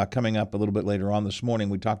coming up a little bit later on this morning.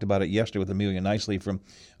 We talked about it yesterday with Amelia Nicely from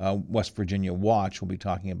West Virginia Watch. We'll be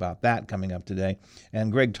talking about that coming up today.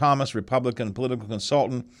 And Greg Thomas, Republican political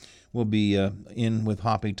consultant, will be in with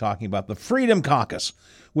Hoppy talking about the Freedom Caucus,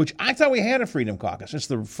 which I thought we had a Freedom Caucus. It's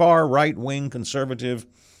the far right-wing conservative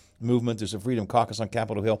movement. There's a Freedom Caucus on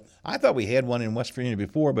Capitol Hill. I thought we had one in West Virginia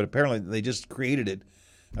before, but apparently they just created it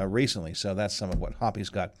recently. So that's some of what Hoppy's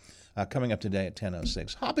got coming up today at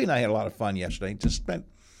 10:06. Hoppy and I had a lot of fun yesterday. Just spent,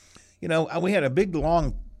 we had a big,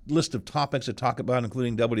 long list of topics to talk about,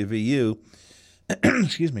 including WVU.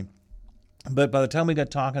 Excuse me. But by the time we got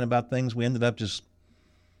talking about things, we ended up just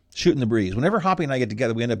shooting the breeze. Whenever Hoppy and I get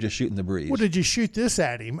together, we end up just shooting the breeze. Well, did you shoot this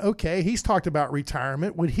at him? Okay, he's talked about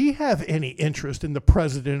retirement. Would he have any interest in the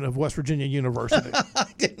president of West Virginia University? I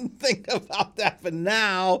didn't think about that, but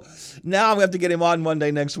now I'm going to have to get him on one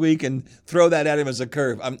day next week and throw that at him as a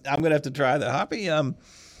curve. I'm going to have to try that. Hoppy, I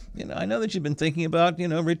know that you've been thinking about,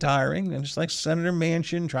 retiring, and just like Senator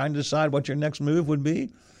Manchin, trying to decide what your next move would be.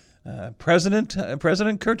 President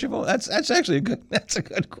Kercheval, that's actually a good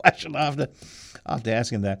question. I'll have to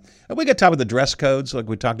ask him that. We got to talk about the dress codes, like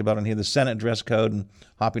we talked about on here, the Senate dress code, and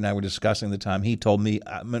Hoppy and I were discussing the time. He told me,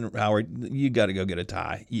 Howard, you got to go get a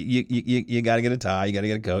tie. You got to get a tie. You got to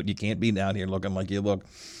get a coat. You can't be down here looking like you look.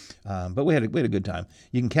 But we had a good time.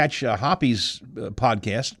 You can catch Hoppy's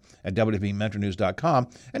podcast at wvmetronews.com.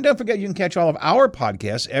 And don't forget, you can catch all of our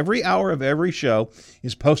podcasts. Every hour of every show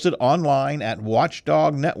is posted online at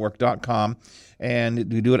watchdognetwork.com.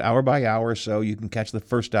 And we do it hour by hour, so you can catch the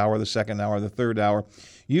first hour, the second hour, the third hour.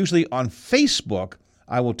 Usually on Facebook,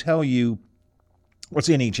 I will tell you what's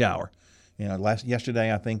in each hour.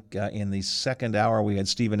 Yesterday, I think in the second hour, we had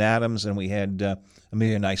Stephen Adams and we had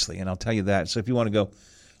Amelia Nicely, and I'll tell you that. So if you want to go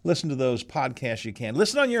listen to those podcasts, you can.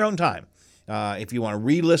 Listen on your own time. If you want to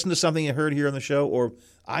re-listen to something you heard here on the show, or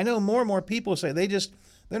I know more and more people say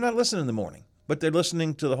they're not listening in the morning, but they're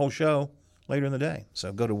listening to the whole show later in the day.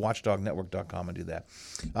 So go to watchdognetwork.com and do that.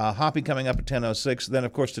 Hoppy coming up at 10:06. Then,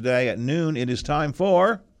 of course, today at noon, it is time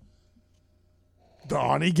for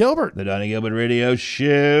Donnie Gilbert. The Donnie Gilbert Radio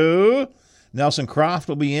Show. Nelson Croft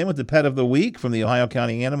will be in with the Pet of the Week from the Ohio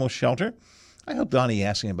County Animal Shelter. I hope Donnie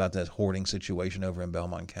asking about that hoarding situation over in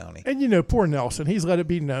Belmont County. And, poor Nelson, he's let it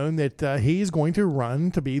be known that he's going to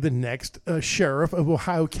run to be the next sheriff of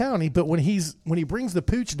Ohio County. But when he brings the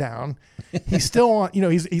pooch down, he's still on,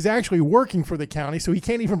 he's actually working for the county, so he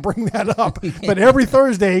can't even bring that up. But every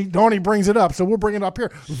Thursday, Donnie brings it up, so we'll bring it up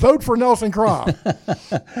here. Vote for Nelson Croft.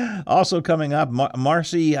 Also coming up,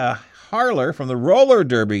 Marcy Harler from the Roller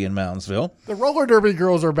Derby in Moundsville. The Roller Derby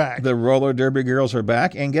girls are back. The Roller Derby girls are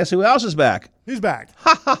back. And guess who else is back? Who's back?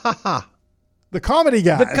 Ha, ha, ha, ha. The comedy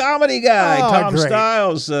guy. The comedy guy. Oh, Tom great.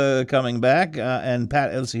 Stiles coming back. And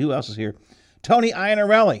Pat, let's see, who else is here? Tony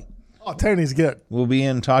Iannarelli. Oh, Tony's good. We'll be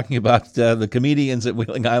in talking about the comedians at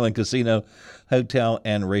Wheeling Island Casino, Hotel,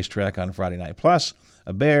 and Racetrack on Friday night. Plus,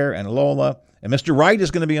 a Bear and Lola. And Mr. Wright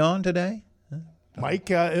is going to be on today.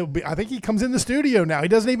 Mike, I think he comes in the studio now. He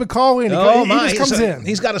doesn't even call in. Oh, he my. just comes in.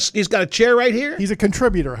 He's got a chair right here. He's a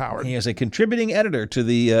contributor, Howard. He is a contributing editor to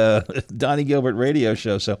the Donnie Gilbert radio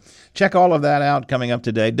show. So check all of that out coming up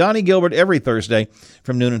today. Donnie Gilbert every Thursday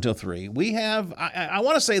from noon until 3. We have, I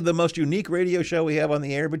want to say, the most unique radio show we have on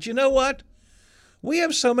the air, but you know what? We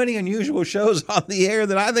have so many unusual shows on the air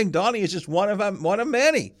that I think Donnie is just one of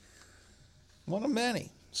many. One of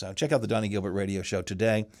many. So check out the Donnie Gilbert radio show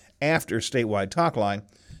today after Statewide Talk Line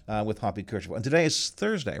with Hoppy Kercheval. And today is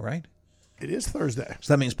Thursday, right? It is Thursday.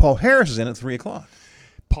 So that means Paul Harris is in at 3 o'clock.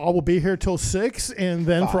 Paul will be here till 6, and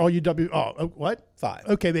then 5. for all you what? 5.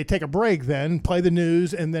 Okay, they take a break then, play the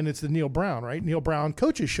news, and then it's the Neil Brown, right? Neil Brown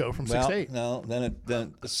coaches show from 6 to 8. No, then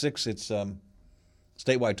at 6 it's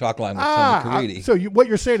Statewide Talk Line with Tony Caridi. So what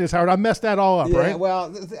you're saying is, Howard, I messed that all up, Yeah, right?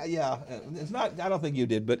 well, it's not. I don't think you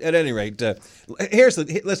did, but at any rate,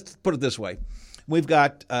 let's put it this way: we've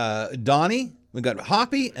got Donnie, we've got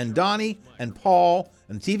Hoppy and Donnie and Paul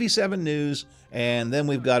and TV7 News, and then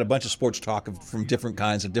we've got a bunch of sports talk from different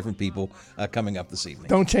kinds of different people coming up this evening.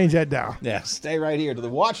 Don't change that down. Yeah, stay right here to the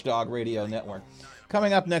Watchdog Radio Network.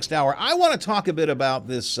 Coming up next hour, I want to talk a bit about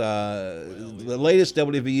this, the latest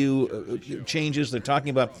WVU changes. They're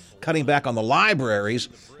talking about cutting back on the libraries,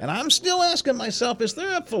 and I'm still asking myself, is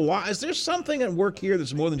there something at work here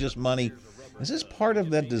that's more than just money? Is this part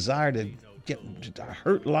of that desire to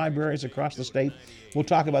hurt libraries across the state? We'll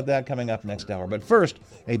talk about that coming up next hour. But first,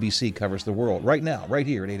 ABC covers the world right now, right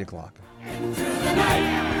here at 8 o'clock.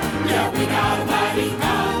 Yeah, we got a mighty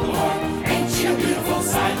condor. Ain't she a beautiful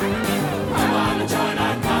sight? Come on and join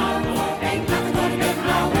our condor. Ain't nothing gonna get in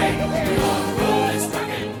our way. We're gonna roll this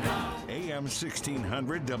trucking AM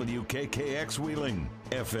 1600 WKKX Wheeling,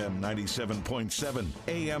 FM 97.7,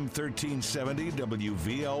 AM 1370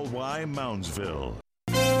 WVLY Moundsville.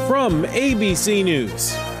 From ABC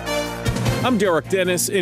News, I'm Derek Dennis.